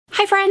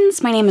Hi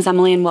friends, my name is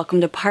Emily and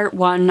welcome to part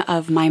 1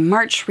 of my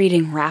March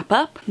reading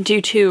wrap-up.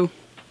 Due to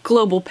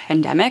global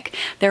pandemic,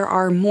 there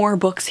are more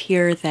books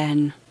here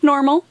than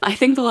normal. I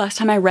think the last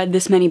time I read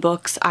this many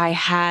books, I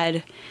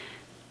had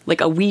like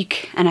a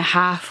week and a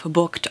half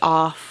booked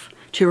off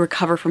to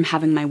recover from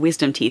having my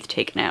wisdom teeth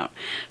taken out.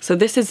 So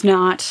this is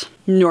not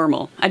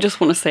normal. I just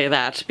want to say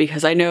that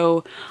because I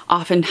know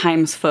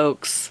oftentimes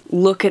folks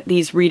look at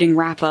these reading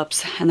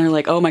wrap-ups and they're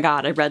like, oh my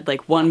god, I read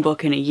like one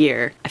book in a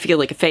year. I feel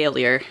like a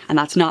failure. And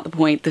that's not the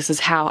point. This is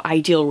how I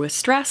deal with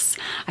stress.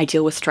 I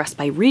deal with stress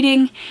by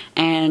reading,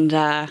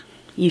 and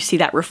you see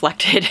that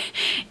reflected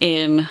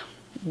in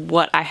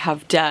what I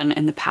have done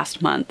in the past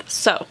month.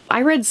 So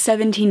I read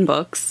 17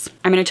 books.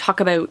 I'm going to talk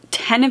about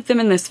 10 of them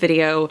in this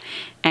video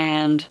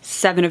and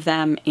 7 of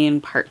them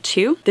in part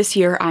 2. This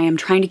year I am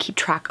trying to keep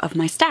track of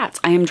my stats.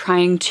 I am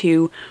trying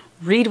to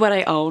read what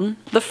I own.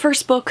 The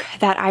first book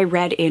that I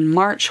read in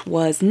March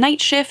was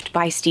Night Shift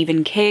by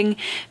Stephen King.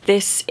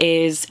 This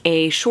is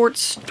a short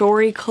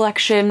story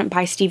collection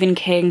by Stephen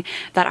King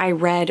that I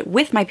read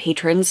with my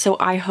patrons. So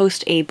I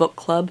host a book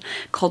club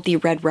called the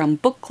Red Realm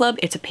Book Club.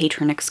 It's a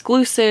patron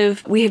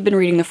exclusive. We have been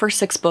reading the first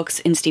 6 books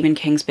in Stephen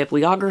King's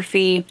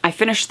bibliography. I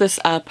finished this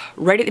up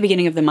right at the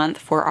beginning of the month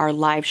for our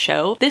live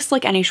show. This,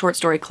 like any short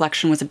story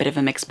collection, was a bit of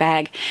a mixed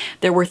bag.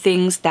 There were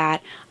things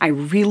that I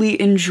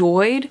really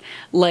enjoyed,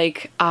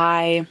 like I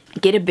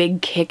get a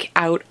big kick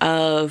out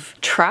of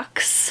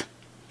trucks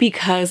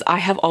because I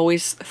have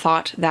always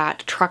thought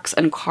that trucks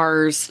and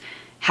cars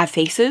have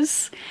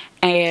faces,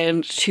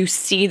 and to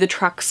see the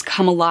trucks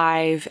come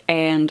alive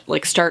and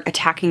like start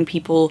attacking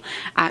people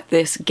at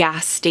this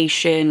gas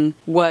station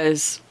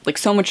was like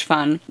so much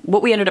fun.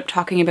 What we ended up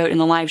talking about in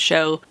the live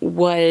show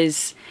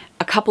was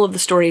a couple of the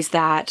stories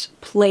that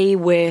play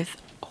with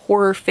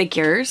horror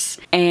figures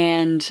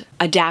and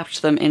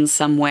adapt them in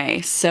some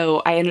way.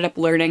 So I ended up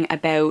learning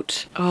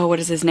about, oh, what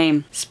is his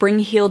name?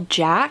 Spring-Heeled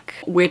Jack,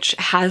 which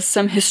has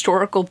some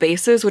historical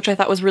basis, which I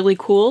thought was really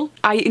cool.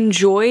 I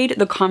enjoyed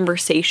the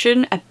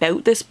conversation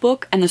about this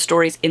book and the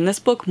stories in this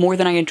book more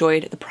than I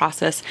enjoyed the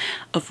process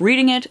of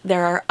reading it.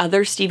 There are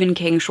other Stephen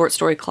King short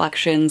story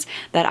collections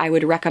that I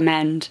would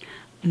recommend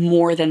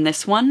more than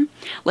this one.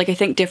 Like, I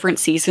think Different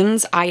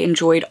Seasons, I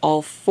enjoyed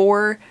all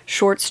 4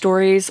 short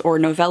stories or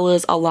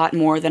novellas a lot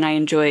more than I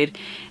enjoyed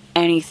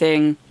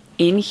anything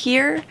in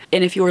here.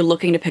 And if you were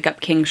looking to pick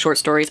up King short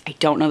stories, I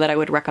don't know that I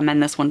would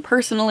recommend this one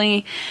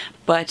personally,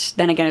 but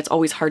then again, it's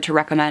always hard to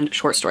recommend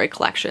short story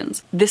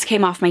collections. This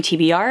came off my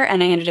TBR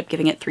and I ended up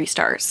giving it 3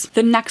 stars.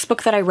 The next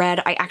book that I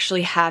read, I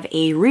actually have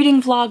a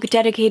reading vlog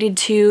dedicated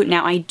to.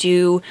 Now, I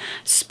do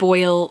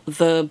spoil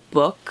the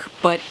book,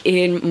 but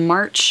in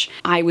March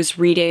I was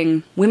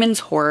reading women's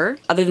horror.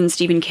 Other than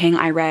Stephen King,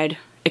 I read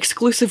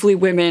exclusively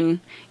women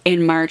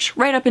in March,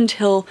 right up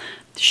until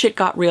shit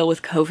got real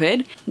with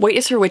COVID. White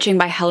is for Witching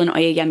by Helen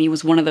Oyeyemi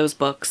was one of those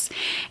books,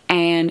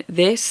 and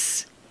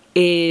this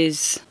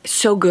is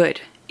so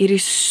good. It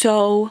is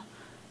so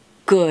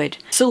good.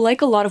 So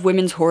like a lot of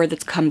women's horror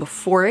that's come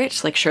before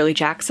it, like Shirley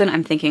Jackson,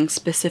 I'm thinking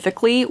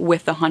specifically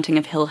with The Haunting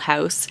of Hill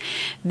House,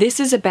 this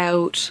is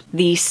about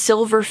the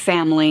Silver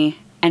family,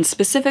 and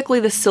specifically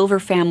the Silver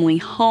family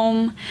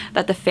home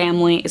that the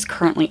family is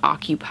currently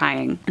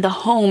occupying. The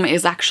home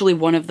is actually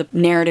one of the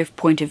narrative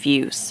point of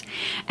views.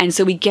 And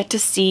so we get to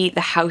see the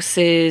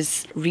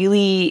house's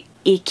really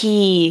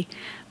icky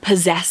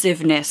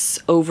possessiveness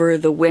over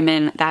the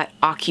women that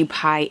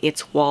occupy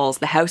its walls.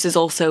 The house is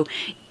also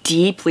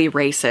deeply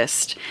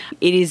racist.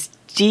 It is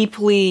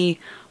deeply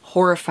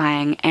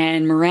horrifying,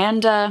 and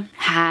Miranda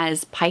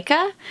has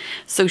pica,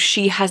 so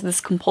she has this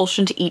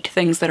compulsion to eat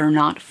things that are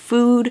not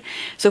food.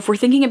 So if we're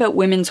thinking about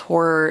women's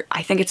horror,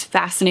 I think it's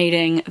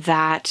fascinating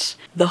that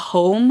the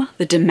home,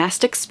 the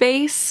domestic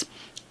space,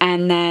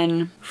 and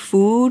then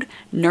food,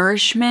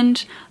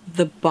 nourishment,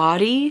 the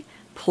body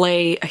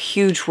play a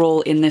huge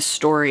role in this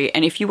story.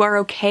 And if you are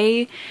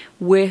okay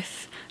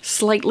with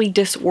slightly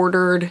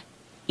disordered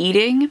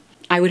eating,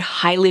 I would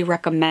highly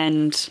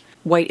recommend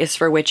White is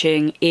for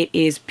Witching. It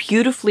is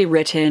beautifully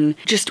written,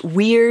 just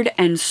weird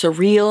and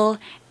surreal,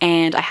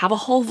 and I have a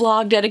whole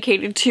vlog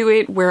dedicated to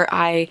it where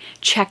I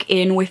check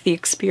in with the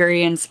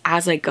experience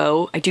as I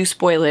go. I do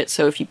spoil it,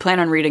 so if you plan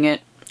on reading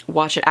it,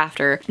 watch it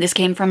after. This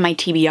came from my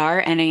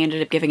TBR and I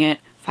ended up giving it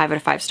 5 out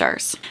of 5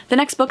 stars. The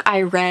next book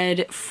I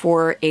read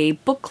for a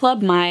book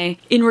club, my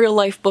in real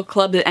life book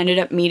club that ended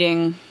up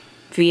meeting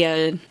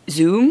via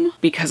Zoom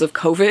because of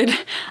COVID,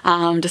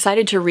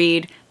 decided to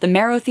read The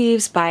Marrow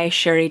Thieves by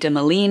Cherie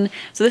Dimaline.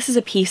 So this is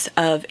a piece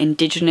of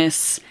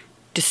Indigenous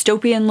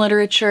dystopian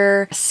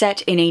literature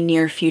set in a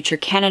near future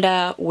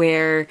Canada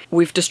where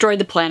we've destroyed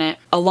the planet.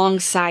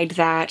 Alongside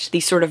that,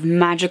 the sort of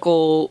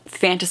magical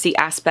fantasy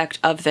aspect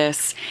of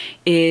this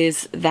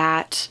is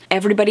that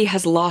everybody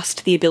has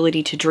lost the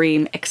ability to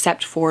dream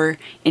except for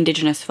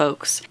Indigenous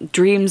folks.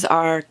 Dreams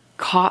are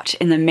caught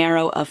in the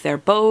marrow of their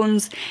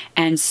bones,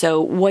 and so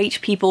white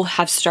people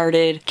have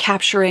started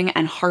capturing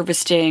and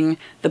harvesting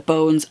the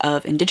bones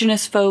of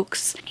indigenous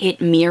folks. It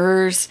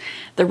mirrors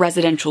the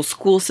residential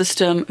school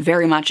system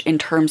very much in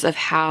terms of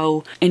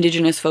how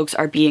indigenous folks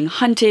are being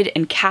hunted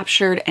and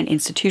captured and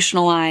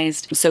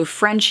institutionalized. So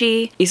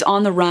Frenchie is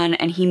on the run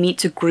and he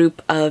meets a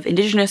group of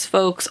indigenous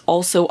folks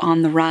also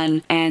on the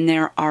run, and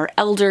there are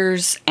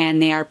elders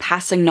and they are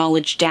passing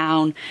knowledge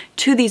down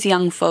to these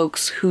young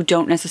folks who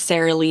don't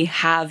necessarily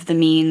have the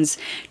means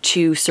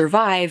to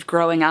survive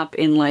growing up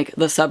in like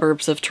the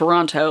suburbs of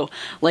Toronto.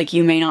 Like,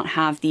 you may not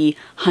have the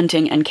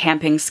hunting and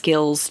camping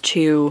skills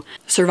to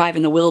survive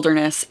in the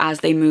wilderness as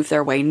they move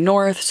their way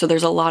north. So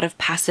there's a lot of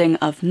passing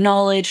of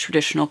knowledge,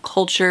 traditional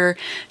culture,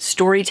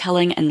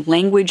 storytelling, and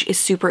language is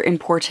super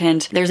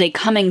important. There's a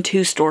coming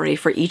to story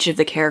for each of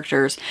the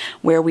characters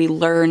where we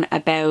learn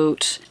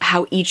about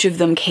how each of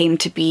them came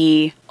to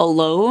be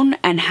alone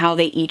and how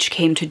they each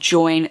came to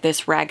join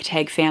this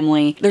ragtag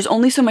family. There's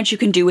only so much you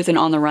can do with an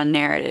on-the-run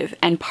narrative,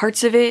 and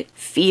parts of it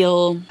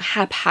feel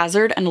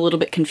haphazard and a little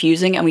bit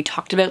confusing, and we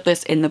talked about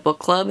this in the book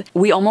club.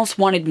 We almost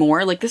wanted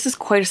more. Like, this is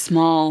quite a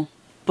small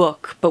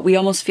book, but we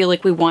almost feel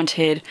like we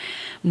wanted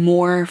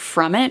more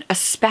from it,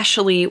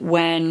 especially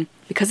when,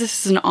 because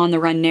this is an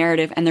on-the-run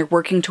narrative and they're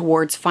working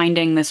towards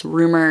finding this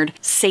rumored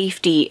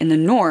safety in the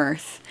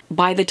north,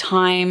 by the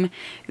time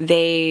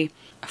they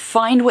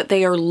find what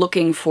they are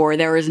looking for,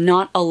 there is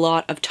not a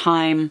lot of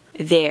time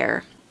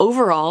there.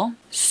 Overall,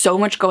 so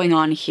much going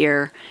on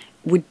here.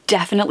 Would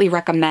definitely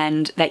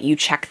recommend that you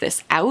check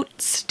this out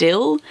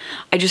still.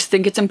 I just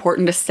think it's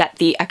important to set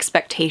the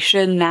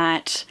expectation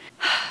that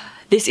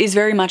this is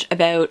very much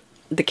about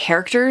the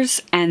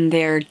characters and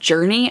their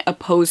journey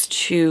opposed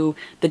to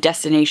the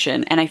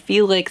destination. And I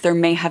feel like there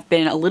may have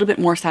been a little bit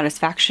more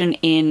satisfaction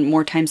in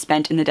more time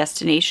spent in the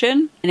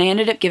destination. And I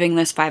ended up giving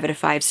this 5 out of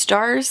 5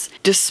 stars.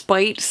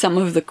 Despite some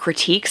of the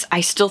critiques,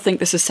 I still think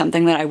this is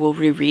something that I will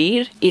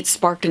reread. It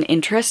sparked an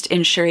interest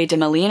in Cherie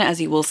Dimaline,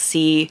 as you will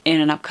see in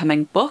an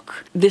upcoming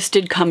book. This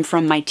did come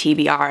from my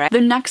TBR.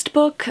 The next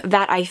book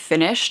that I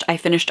finished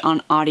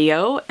on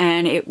audio,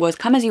 and it was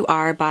Come As You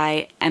Are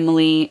by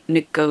Emily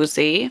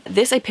Nagoski.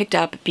 This I picked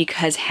up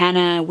because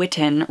Hannah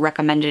Witten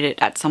recommended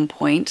it at some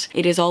point.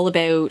 It is all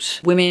about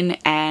women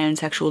and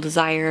sexual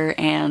desire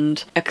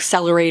and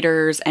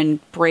accelerators and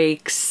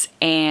brakes,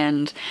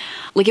 and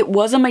like, it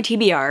was on my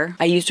TBR.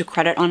 I used a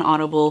credit on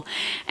Audible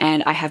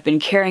and I have been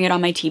carrying it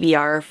on my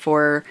TBR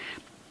for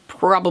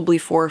probably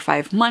 4 or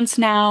 5 months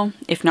now,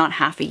 if not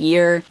half a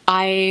year.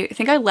 I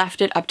think I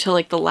left it up to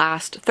like the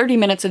last 30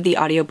 minutes of the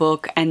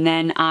audiobook, and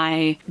then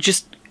I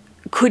just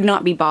could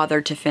not be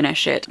bothered to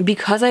finish it.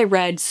 Because I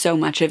read so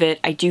much of it,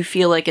 I do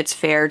feel like it's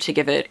fair to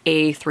give it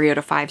a 3 out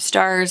of 5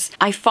 stars.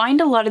 I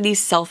find a lot of these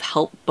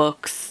self-help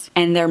books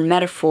and their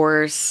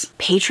metaphors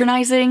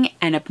patronizing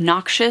and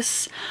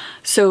obnoxious.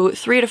 So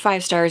 3 out of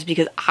 5 stars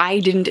because I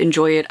didn't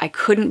enjoy it. I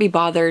couldn't be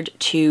bothered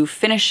to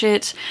finish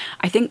it.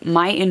 I think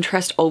my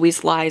interest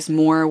always lies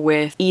more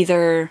with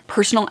either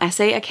personal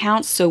essay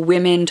accounts, so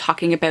women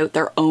talking about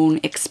their own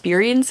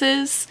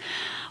experiences,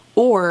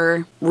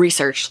 or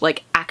research,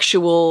 like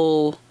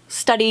actual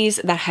studies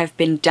that have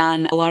been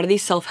done. A lot of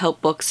these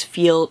self-help books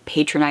feel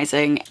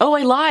patronizing. Oh,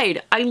 I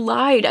lied.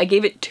 I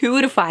gave it 2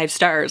 out of 5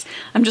 stars.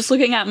 I'm just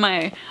looking at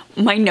my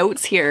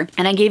notes here,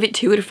 and I gave it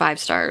 2 out of 5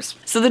 stars.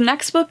 So the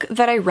next book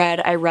that I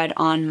read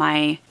on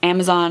my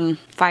Amazon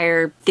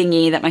Fire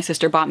thingy that my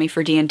sister bought me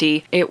for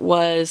D&D. It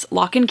was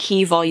Locke and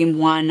Key Volume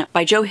 1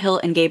 by Joe Hill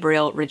and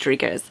Gabriel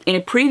Rodriguez. In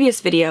a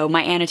previous video,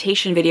 my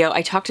annotation video,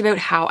 I talked about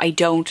how I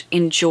don't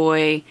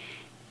enjoy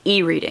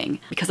e-reading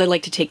because I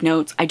like to take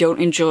notes. I don't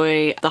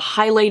enjoy the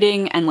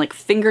highlighting and like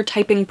finger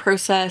typing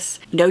process.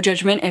 No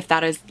judgment if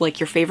that is like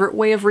your favorite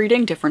way of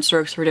reading, different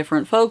strokes for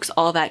different folks,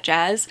 all that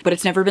jazz, but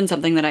it's never been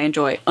something that I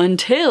enjoy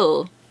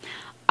until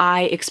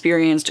I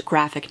experienced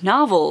graphic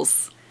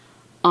novels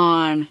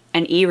on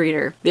an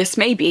e-reader. This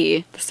may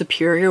be the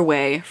superior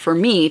way for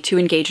me to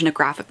engage in a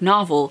graphic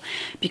novel,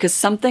 because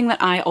something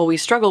that I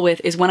always struggle with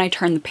is when I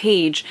turn the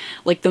page,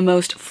 like the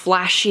most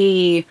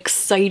flashy,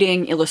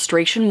 exciting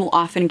illustration will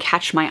often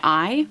catch my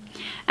eye,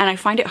 and I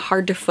find it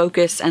hard to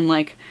focus and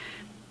like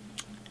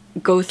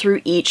go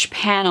through each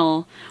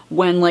panel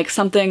when like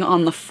something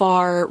on the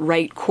far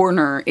right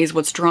corner is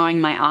what's drawing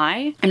my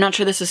eye. I'm not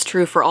sure this is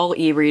true for all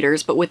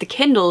e-readers, but with the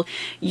Kindle,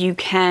 you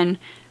can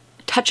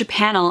touch a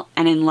panel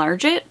and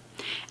enlarge it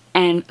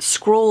and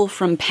scroll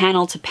from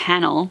panel to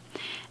panel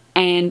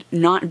and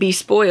not be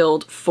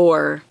spoiled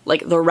for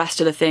like the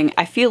rest of the thing.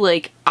 I feel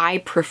like I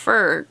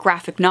prefer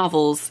graphic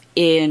novels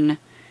in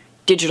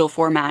digital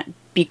format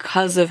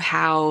because of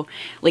how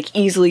like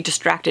easily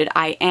distracted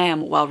I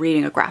am while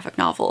reading a graphic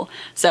novel.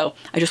 So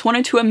I just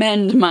wanted to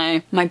amend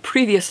my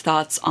previous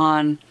thoughts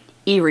on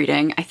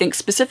e-reading. I think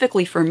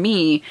specifically for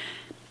me,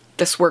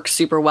 this works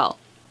super well.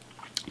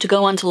 to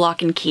go on to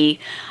Locke and Key,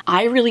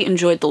 I really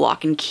enjoyed the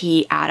Locke and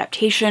Key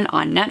adaptation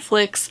on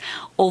Netflix,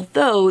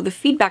 although the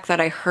feedback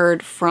that I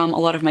heard from a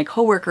lot of my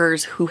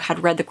coworkers who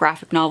had read the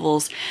graphic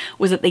novels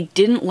was that they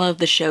didn't love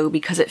the show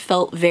because it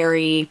felt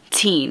very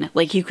teen.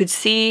 Like, you could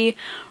see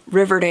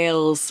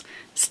Riverdale's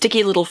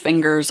sticky little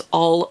fingers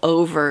all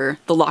over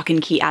the Locke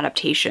and Key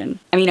adaptation.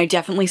 I mean, I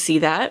definitely see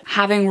that.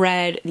 Having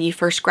read the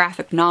first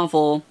graphic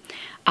novel,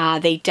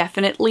 they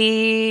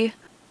definitely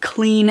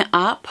clean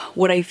up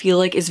what I feel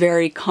like is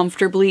very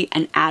comfortably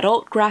an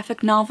adult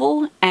graphic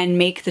novel and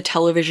make the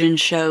television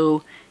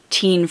show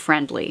teen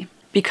friendly.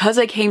 Because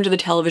I came to the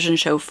television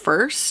show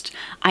first,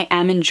 I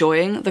am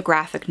enjoying the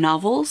graphic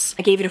novels.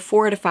 I gave it a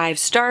 4 out of 5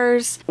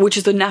 stars, which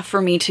is enough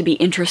for me to be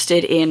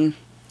interested in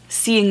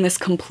seeing this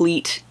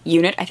complete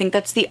unit. I think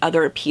that's the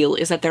other appeal,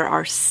 is that there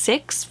are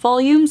 6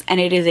 volumes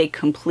and it is a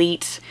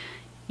complete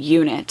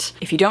unit.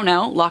 If you don't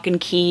know, Locke and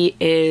Key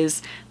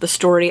is the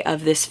story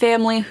of this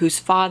family whose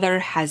father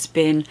has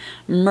been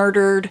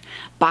murdered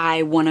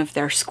by one of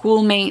their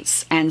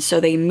schoolmates, and so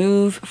they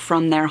move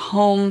from their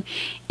home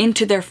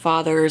into their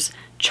father's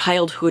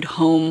childhood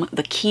home,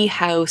 the Key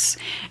house,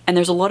 and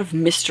there's a lot of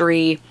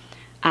mystery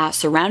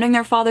surrounding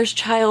their father's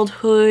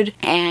childhood,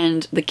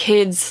 and the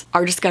kids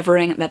are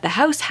discovering that the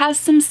house has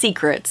some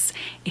secrets.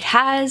 It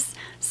has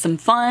some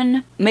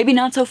fun, maybe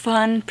not so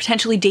fun,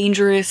 potentially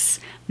dangerous,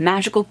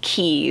 magical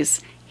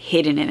keys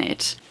hidden in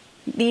it.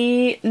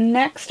 The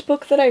next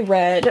book that I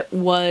read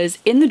was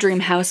In the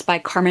Dream House by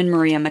Carmen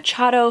Maria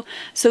Machado.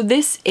 So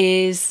this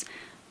is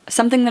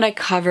something that I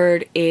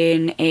covered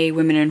in a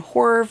Women in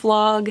Horror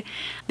vlog.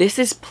 This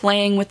is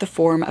playing with the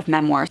form of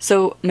memoir.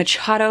 So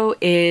Machado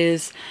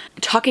is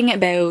talking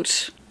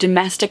about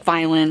domestic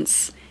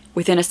violence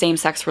within a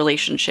same-sex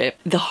relationship,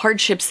 the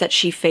hardships that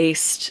she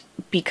faced,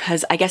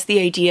 because I guess the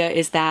idea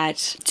is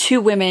that 2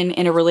 women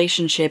in a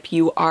relationship,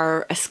 you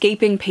are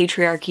escaping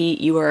patriarchy,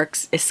 you are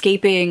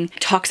escaping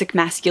toxic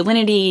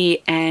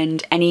masculinity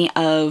and any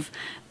of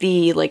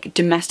the like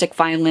domestic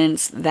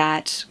violence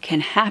that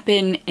can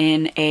happen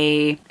in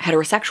a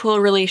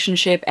heterosexual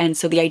relationship. And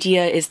so the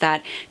idea is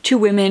that 2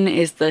 women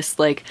is this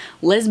like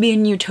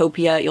lesbian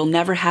utopia, you'll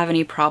never have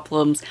any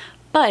problems,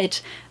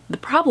 but the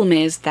problem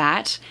is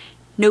that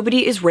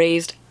nobody is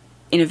raised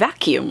in a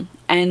vacuum.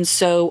 And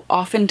so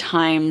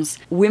oftentimes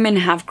women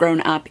have grown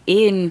up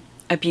in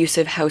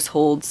abusive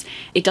households.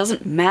 It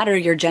doesn't matter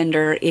your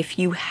gender. If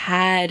you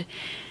had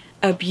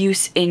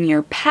abuse in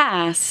your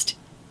past,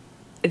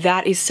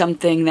 that is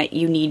something that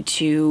you need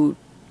to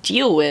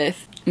deal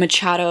with.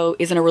 Machado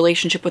is in a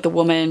relationship with a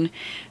woman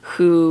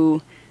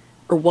who,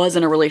 or was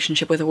in a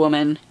relationship with a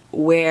woman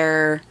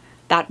where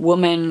that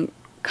woman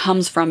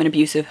comes from an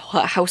abusive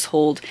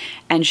household,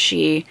 and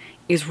she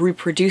is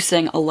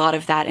reproducing a lot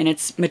of that, and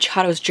it's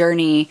Machado's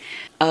journey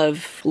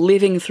of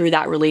living through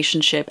that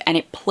relationship, and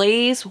it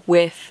plays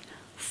with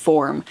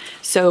form.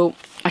 So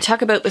I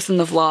talk about this in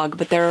the vlog,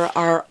 but there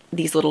are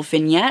these little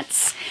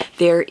vignettes.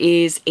 There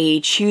is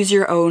a choose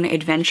your own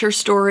adventure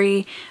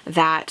story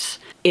that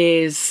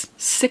is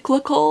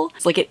cyclical.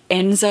 It's like it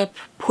ends up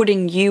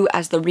putting you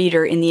as the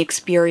reader in the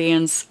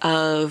experience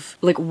of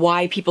like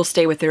why people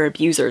stay with their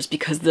abusers,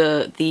 because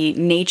the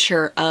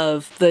nature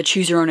of the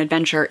choose your own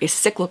adventure is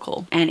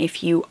cyclical. And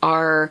if you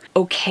are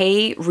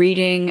okay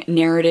reading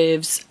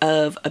narratives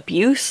of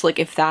abuse, like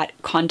if that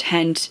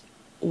content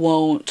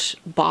won't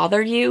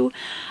bother you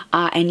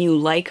and you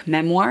like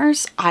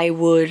memoirs, I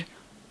would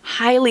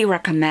highly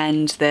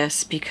recommend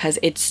this because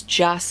it's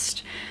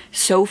just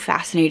so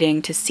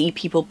fascinating to see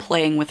people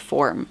playing with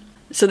form.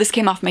 So this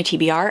came off my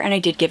TBR and I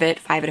did give it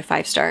 5 out of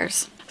 5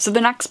 stars. So the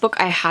next book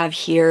I have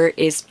here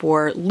is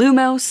for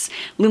Lumos.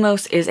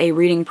 Lumos is a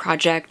reading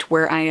project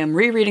where I am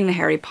rereading the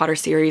Harry Potter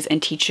series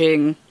and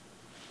teaching,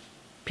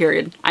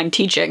 period. I'm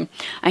teaching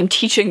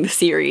the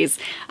series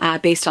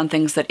based on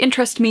things that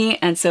interest me,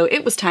 and so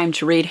it was time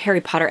to read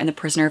Harry Potter and the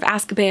Prisoner of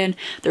Azkaban.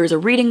 There is a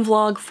reading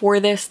vlog for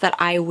this that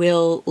I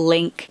will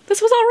link.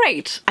 This was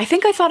alright. I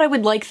think I thought I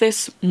would like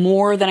this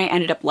more than I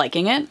ended up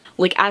liking it.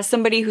 Like, as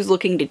somebody who's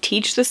looking to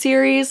teach the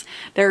series,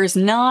 there is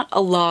not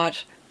a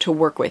lot to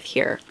work with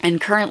here.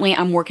 And currently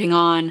I'm working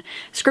on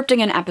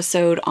scripting an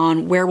episode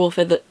on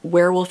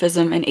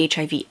werewolfism and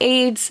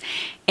HIV/AIDS,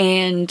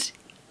 and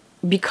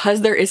because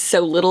there is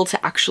so little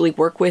to actually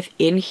work with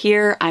in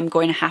here, I'm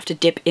going to have to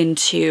dip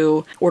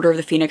into Order of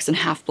the Phoenix and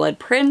Half-Blood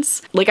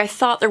Prince. Like, I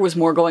thought there was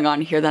more going on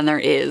here than there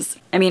is.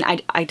 I mean,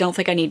 I don't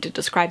think I need to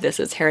describe this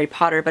as Harry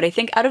Potter, but I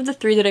think out of the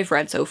 3 that I've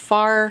read so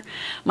far,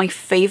 my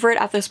favorite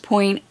at this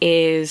point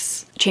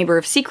is Chamber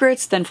of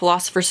Secrets, then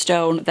Philosopher's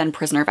Stone, then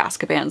Prisoner of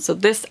Azkaban. So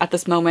this, at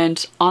this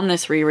moment, on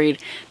this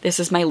reread, this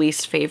is my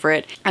least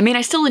favorite. I mean,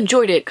 I still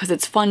enjoyed it because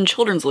it's fun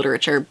children's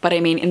literature, but I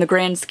mean, in the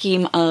grand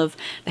scheme of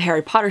the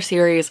Harry Potter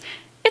series,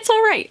 it's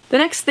alright. The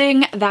next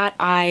thing that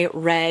I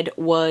read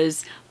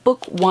was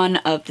book 1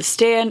 of The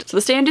Stand. So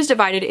The Stand is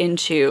divided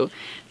into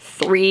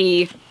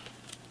 3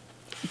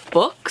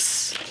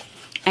 books.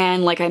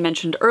 And like I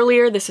mentioned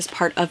earlier, this is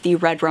part of the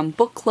Red Rum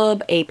Book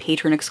Club, a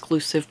patron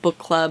exclusive book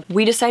club.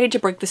 We decided to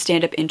break The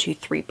Stand up into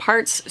 3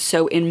 parts.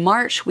 So in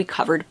March, we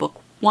covered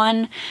book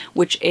 1,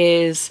 which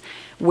is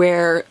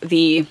where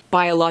the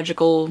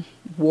biological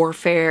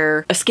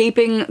warfare,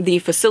 escaping the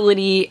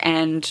facility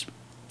and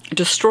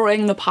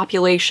destroying the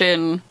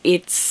population,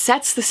 it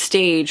sets the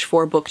stage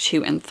for book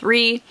 2 and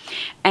 3.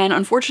 And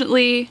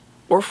unfortunately,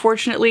 or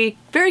fortunately,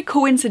 very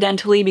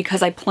coincidentally,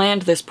 because I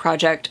planned this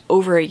project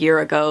over a year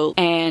ago,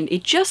 and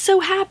it just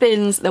so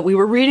happens that we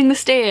were reading The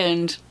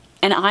Stand,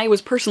 and I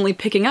was personally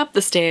picking up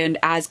The Stand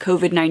as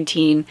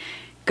COVID-19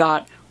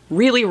 got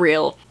really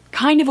real.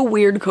 Kind of a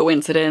weird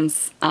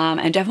coincidence,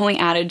 and definitely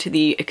added to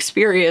the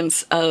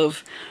experience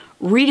of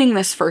reading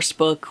this first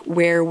book,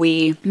 where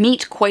we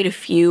meet quite a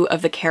few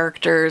of the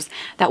characters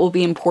that will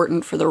be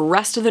important for the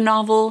rest of the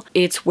novel.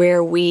 It's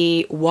where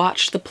we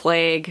watch the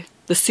plague,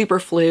 the super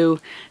flu,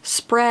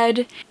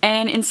 spread,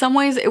 and in some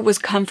ways it was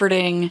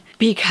comforting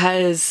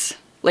because,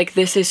 like,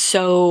 this is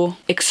so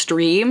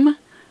extreme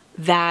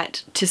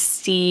that to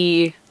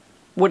see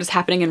what is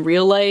happening in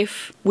real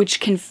life, which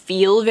can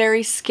feel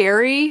very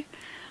scary,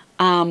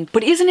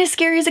 but isn't as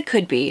scary as it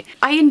could be.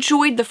 I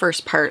enjoyed the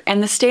first part,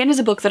 and The Stand is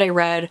a book that I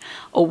read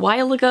a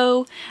while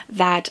ago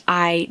that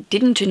I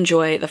didn't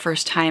enjoy the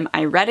first time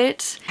I read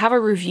it. I have a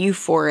review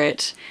for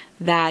it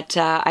that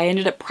I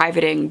ended up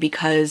privating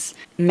because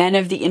men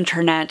of the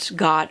internet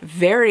got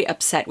very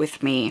upset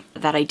with me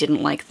that I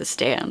didn't like The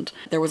Stand.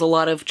 There was a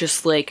lot of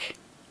just like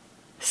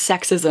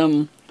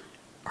sexism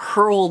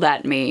hurled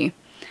at me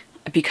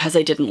because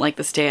I didn't like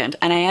The Stand,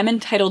 and I am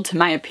entitled to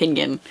my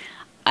opinion.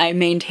 I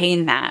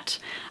maintain that.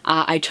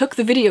 I took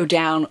the video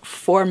down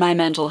for my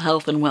mental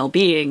health and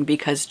well-being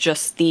because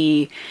just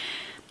the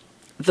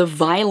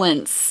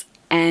violence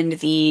and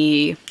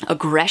the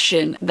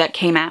aggression that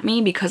came at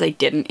me because I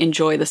didn't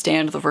enjoy The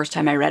Stand the first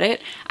time I read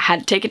it, I had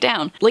to take it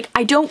down. Like,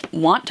 I don't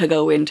want to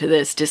go into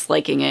this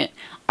disliking it.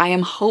 I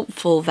am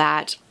hopeful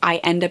that I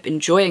end up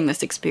enjoying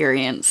this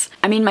experience.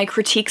 I mean, my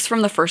critiques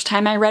from the first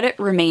time I read it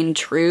remain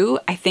true.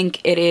 I think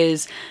it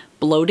is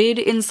bloated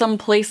in some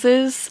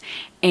places,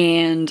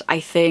 and I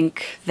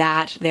think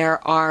that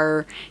there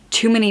are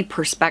too many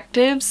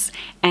perspectives,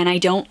 and I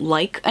don't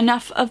like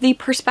enough of the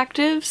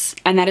perspectives.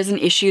 And that is an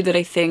issue that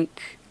I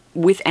think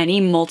with any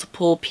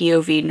multiple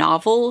POV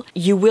novel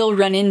you will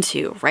run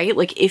into, right?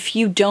 Like, if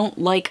you don't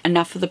like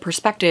enough of the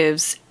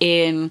perspectives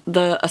in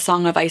the A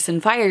Song of Ice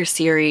and Fire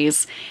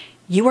series,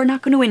 you are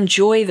not going to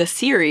enjoy the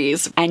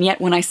series. And yet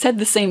when I said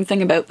the same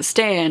thing about The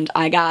Stand,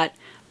 I got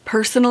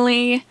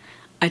personally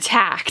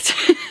attacked.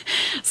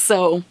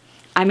 So,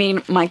 I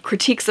mean, my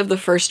critiques of the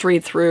first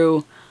read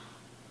through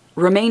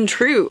remain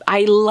true.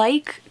 I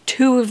like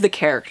two of the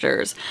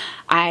characters.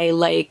 I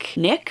like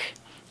Nick,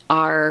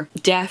 our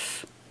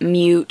deaf,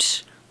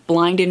 mute,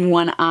 blind in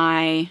one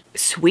eye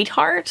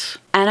sweetheart,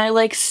 and I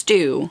like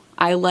Stu.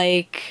 I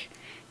like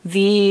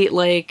the,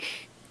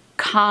 like,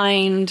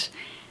 kind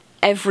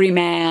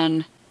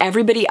everyman.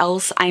 Everybody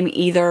else I'm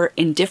either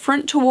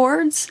indifferent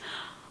towards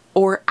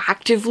or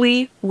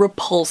actively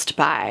repulsed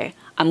by.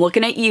 I'm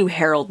looking at you,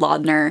 Harold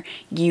Laudner,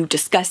 you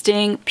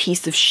disgusting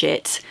piece of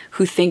shit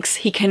who thinks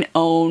he can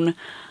own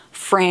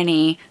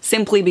Franny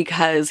simply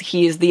because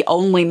he is the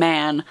only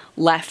man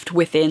left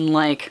within,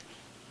 like,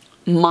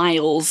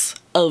 miles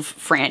of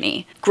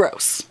Franny.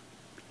 Gross.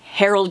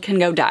 Harold can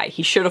go die.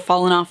 He should have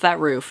fallen off that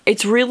roof.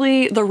 It's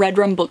really the Red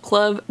Rum Book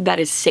Club that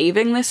is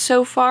saving this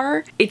so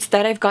far. It's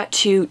that I've got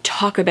to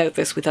talk about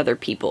this with other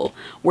people.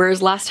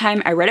 Whereas last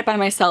time I read it by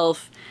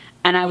myself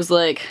and I was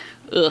like,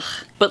 ugh.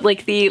 But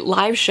like, the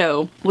live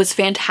show was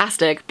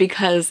fantastic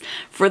because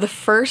for the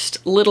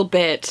first little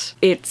bit,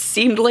 it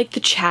seemed like the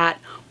chat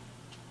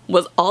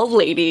was all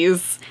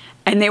ladies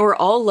and they were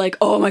all like,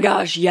 oh my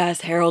gosh,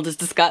 yes, Harold is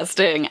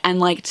disgusting. And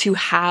like, to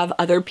have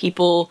other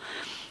people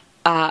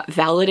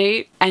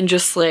validate and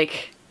just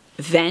like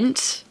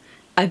vent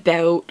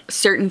about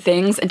certain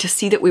things and to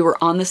see that we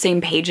were on the same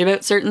page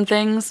about certain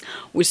things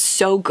was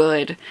so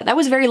good. That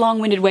was a very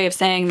long-winded way of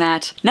saying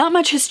that not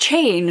much has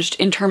changed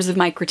in terms of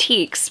my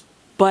critiques,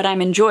 but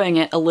I'm enjoying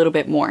it a little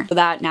bit more. So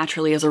that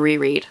naturally is a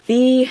reread.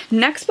 The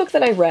next book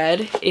that I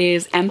read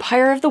is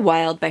Empire of the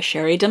Wild by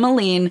Cherie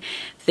Dimaline.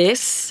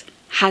 This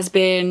has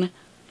been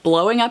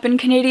blowing up in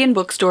Canadian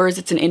bookstores.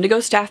 It's an Indigo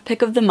staff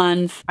pick of the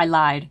month. I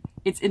lied.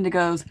 It's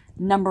Indigo's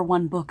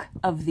 #1 book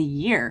of the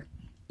year.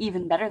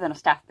 Even better than a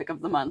staff pick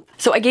of the month.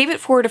 So I gave it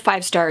 4 to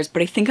 5 stars,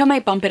 but I think I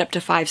might bump it up to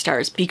 5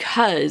 stars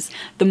because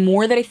the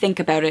more that I think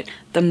about it,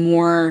 the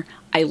more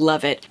I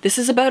love it. This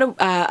is about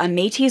a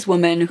Métis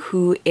woman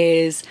who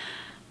is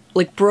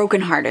like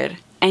brokenhearted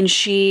and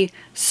she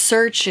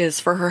searches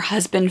for her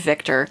husband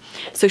Victor.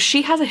 So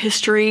she has a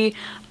history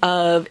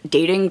of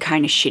dating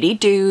kind of shitty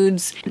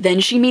dudes. Then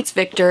she meets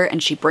Victor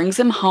and she brings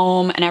him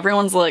home and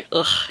everyone's like,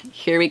 ugh,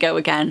 here we go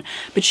again.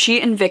 But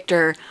she and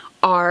Victor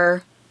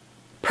are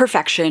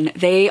perfection.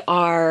 They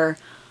are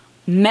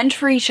meant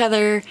for each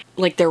other,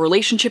 like their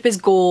relationship is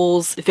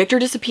goals. Victor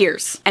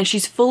disappears, and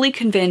she's fully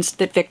convinced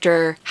that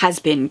Victor has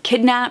been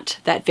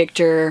kidnapped, that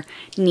Victor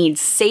needs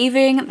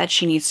saving, that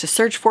she needs to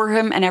search for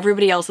him, and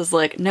everybody else is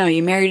like, no,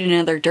 you married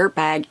another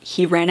dirtbag,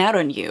 he ran out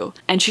on you.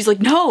 And she's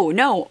like,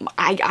 no,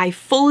 I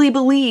fully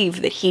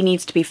believe that he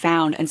needs to be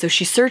found, and so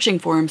she's searching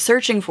for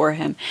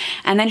him,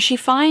 and then she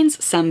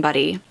finds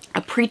somebody,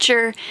 a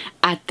preacher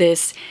at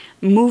this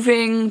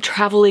moving,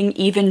 traveling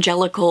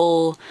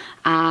evangelical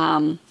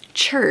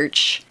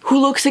church, who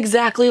looks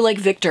exactly like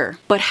Victor,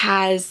 but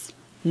has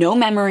no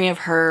memory of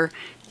her,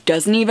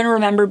 doesn't even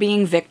remember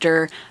being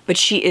Victor, but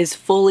she is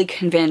fully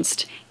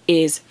convinced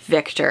is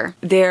Victor.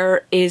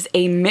 There is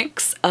a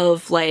mix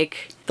of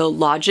like the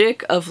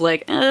logic of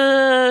like,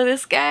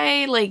 this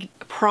guy like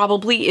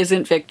probably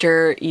isn't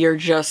Victor, you're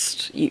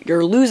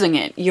losing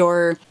it,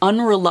 you're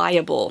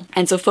unreliable.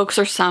 And so folks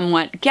are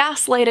somewhat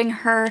gaslighting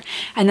her,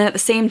 and then at the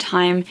same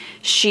time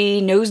she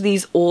knows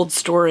these old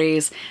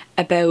stories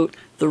about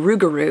the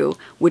Rougarou,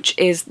 which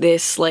is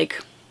this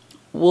like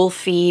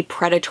wolfy,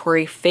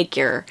 predatory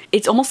figure.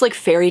 It's almost like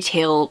fairy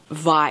tale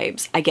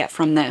vibes I get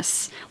from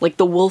this, like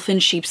the wolf in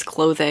sheep's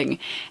clothing,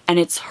 and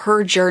it's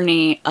her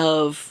journey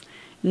of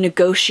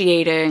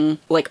negotiating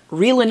like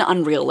real and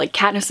unreal, like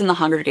Katniss in the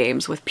Hunger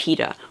Games with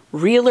Peeta.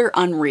 Real or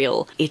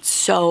unreal. It's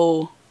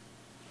so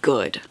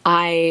good.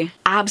 I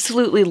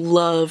absolutely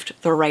loved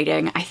the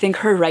writing. I think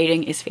her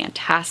writing is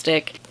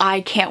fantastic. I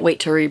can't wait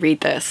to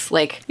reread this.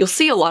 Like, you'll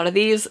see a lot of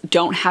these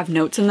don't have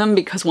notes in them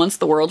because once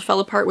the world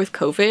fell apart with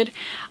COVID,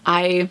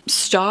 I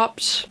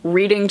stopped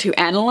reading to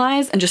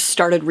analyze and just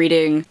started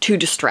reading to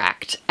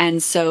distract.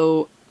 And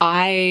so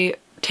I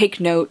take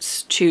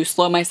notes to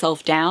slow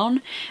myself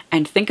down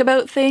and think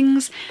about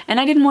things, and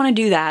I didn't want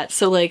to do that.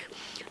 So like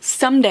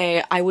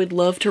someday I would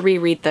love to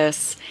reread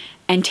this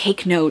and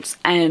take notes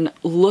and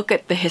look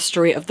at the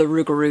history of the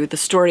Rougarou, the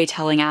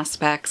storytelling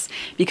aspects,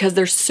 because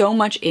there's so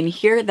much in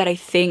here that I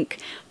think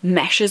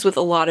meshes with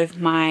a lot of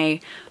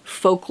my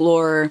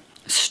folklore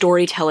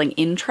storytelling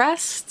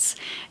interests,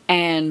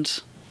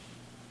 and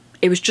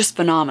it was just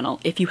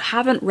phenomenal. If you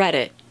haven't read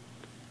it,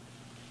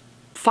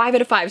 5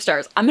 out of 5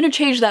 stars. I'm gonna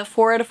change that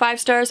 4 out of 5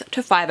 stars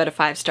to 5 out of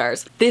 5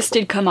 stars. This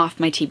did come off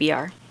my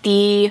TBR.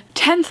 The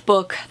 10th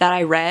book that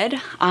I read,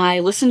 I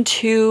listened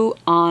to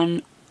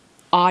on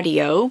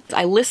audio.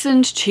 I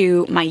listened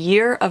to My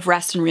Year of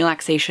Rest and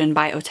Relaxation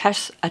by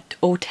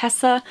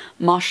Ottessa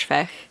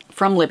Moshfegh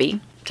from Libby.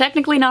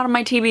 Technically not on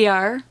my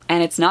TBR,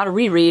 and it's not a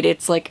reread.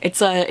 It's like,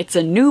 it's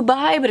a new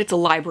buy, but it's a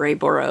library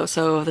borrow,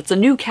 so that's a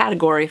new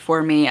category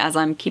for me as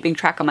I'm keeping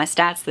track of my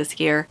stats this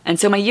year. And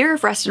so My Year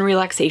of Rest and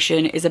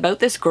Relaxation is about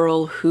this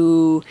girl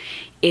who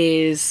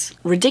is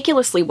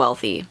ridiculously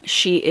wealthy.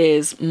 She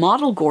is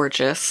model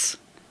gorgeous,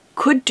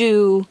 could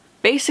do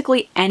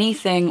basically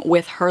anything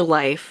with her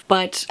life,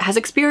 but has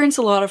experienced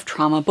a lot of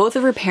trauma. Both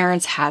of her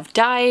parents have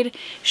died.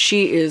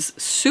 She is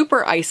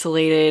super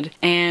isolated,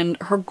 and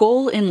her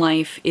goal in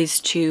life is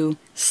to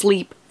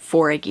sleep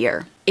for a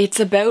year. It's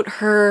about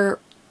her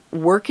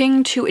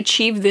working to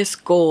achieve this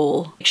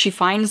goal. She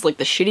finds like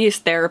the shittiest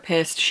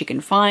therapist she can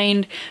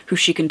find, who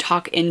she can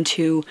talk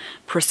into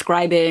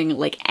prescribing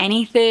like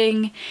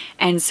anything.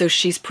 And so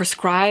she's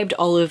prescribed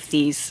all of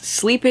these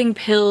sleeping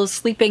pills,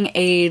 sleeping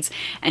aids,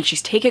 and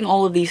she's taking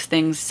all of these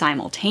things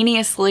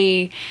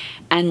simultaneously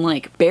and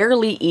like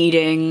barely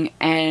eating.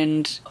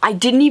 And I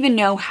didn't even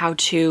know how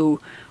to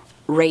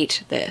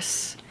rate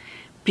this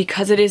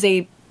because it is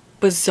a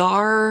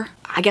bizarre,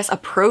 I guess,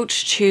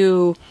 approach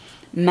to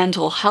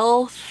mental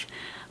health,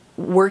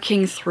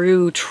 working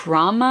through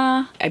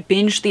trauma. I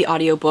binged the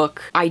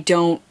audiobook. I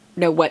don't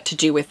know what to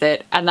do with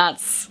it, and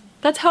that's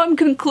how I'm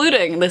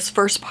concluding this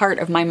first part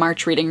of my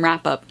March reading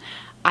wrap-up.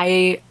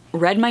 I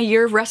read My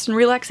Year of Rest and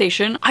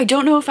Relaxation. I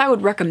don't know if I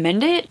would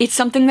recommend it. It's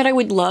something that I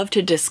would love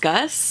to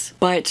discuss,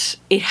 but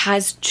it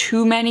has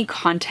too many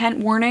content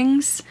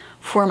warnings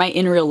for my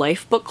in real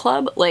life book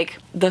club. Like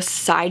the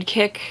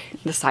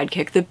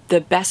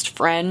best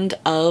friend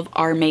of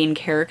our main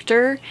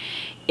character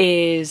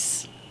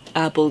is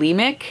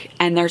bulimic,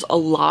 and there's a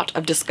lot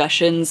of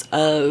discussions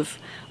of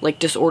like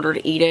disordered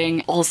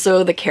eating.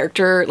 Also, the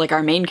character, like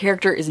our main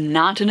character, is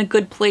not in a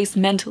good place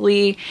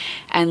mentally,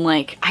 and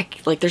like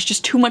there's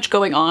just too much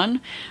going on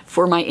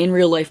for my in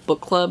real life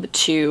book club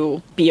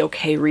to be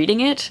okay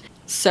reading it.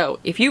 So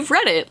if you've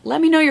read it,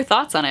 let me know your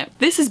thoughts on it.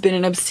 This has been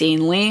an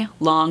obscenely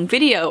long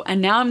video,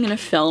 and now I'm gonna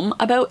film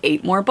about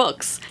 8 more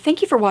books.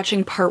 Thank you for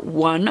watching part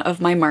 1 of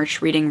my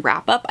March reading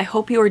wrap up. I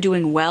hope you are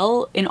doing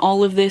well in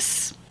all of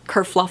this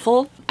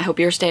kerfluffle. I hope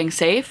you're staying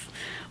safe.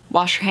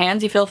 Wash your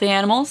hands, you filthy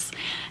animals.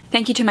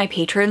 Thank you to my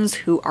patrons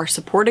who are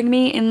supporting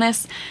me in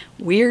this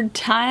weird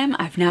time.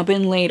 I've now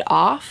been laid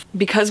off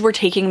because we're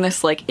taking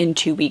this like in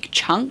 2-week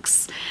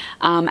chunks.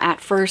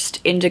 At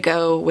first,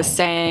 Indigo was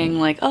saying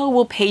like, oh,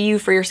 we'll pay you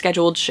for your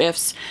scheduled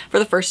shifts for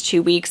the first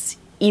 2 weeks.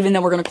 Even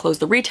though we're gonna close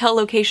the retail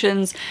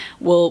locations,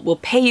 we'll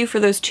pay you for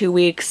those 2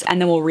 weeks,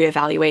 and then we'll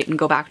reevaluate and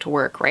go back to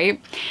work,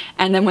 right?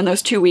 And then when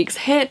those 2 weeks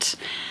hit,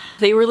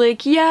 They were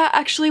like, yeah,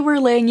 actually we're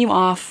laying you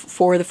off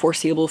for the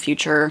foreseeable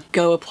future.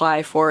 Go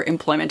apply for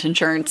employment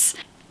insurance.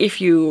 If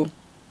you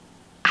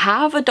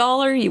have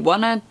 $1 you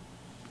wanna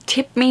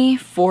tip me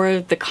for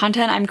the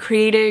content I'm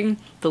creating,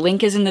 the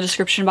link is in the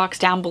description box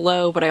down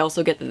below, but I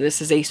also get that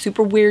this is a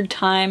super weird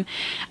time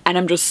and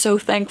I'm just so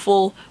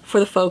thankful for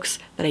the folks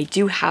that I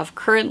do have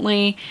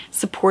currently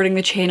supporting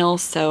the channel,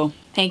 so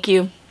thank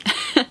you.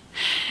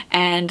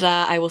 And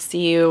I will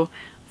see you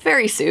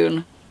very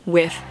soon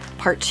with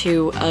part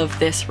 2 of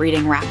this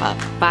reading wrap up.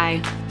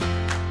 Bye.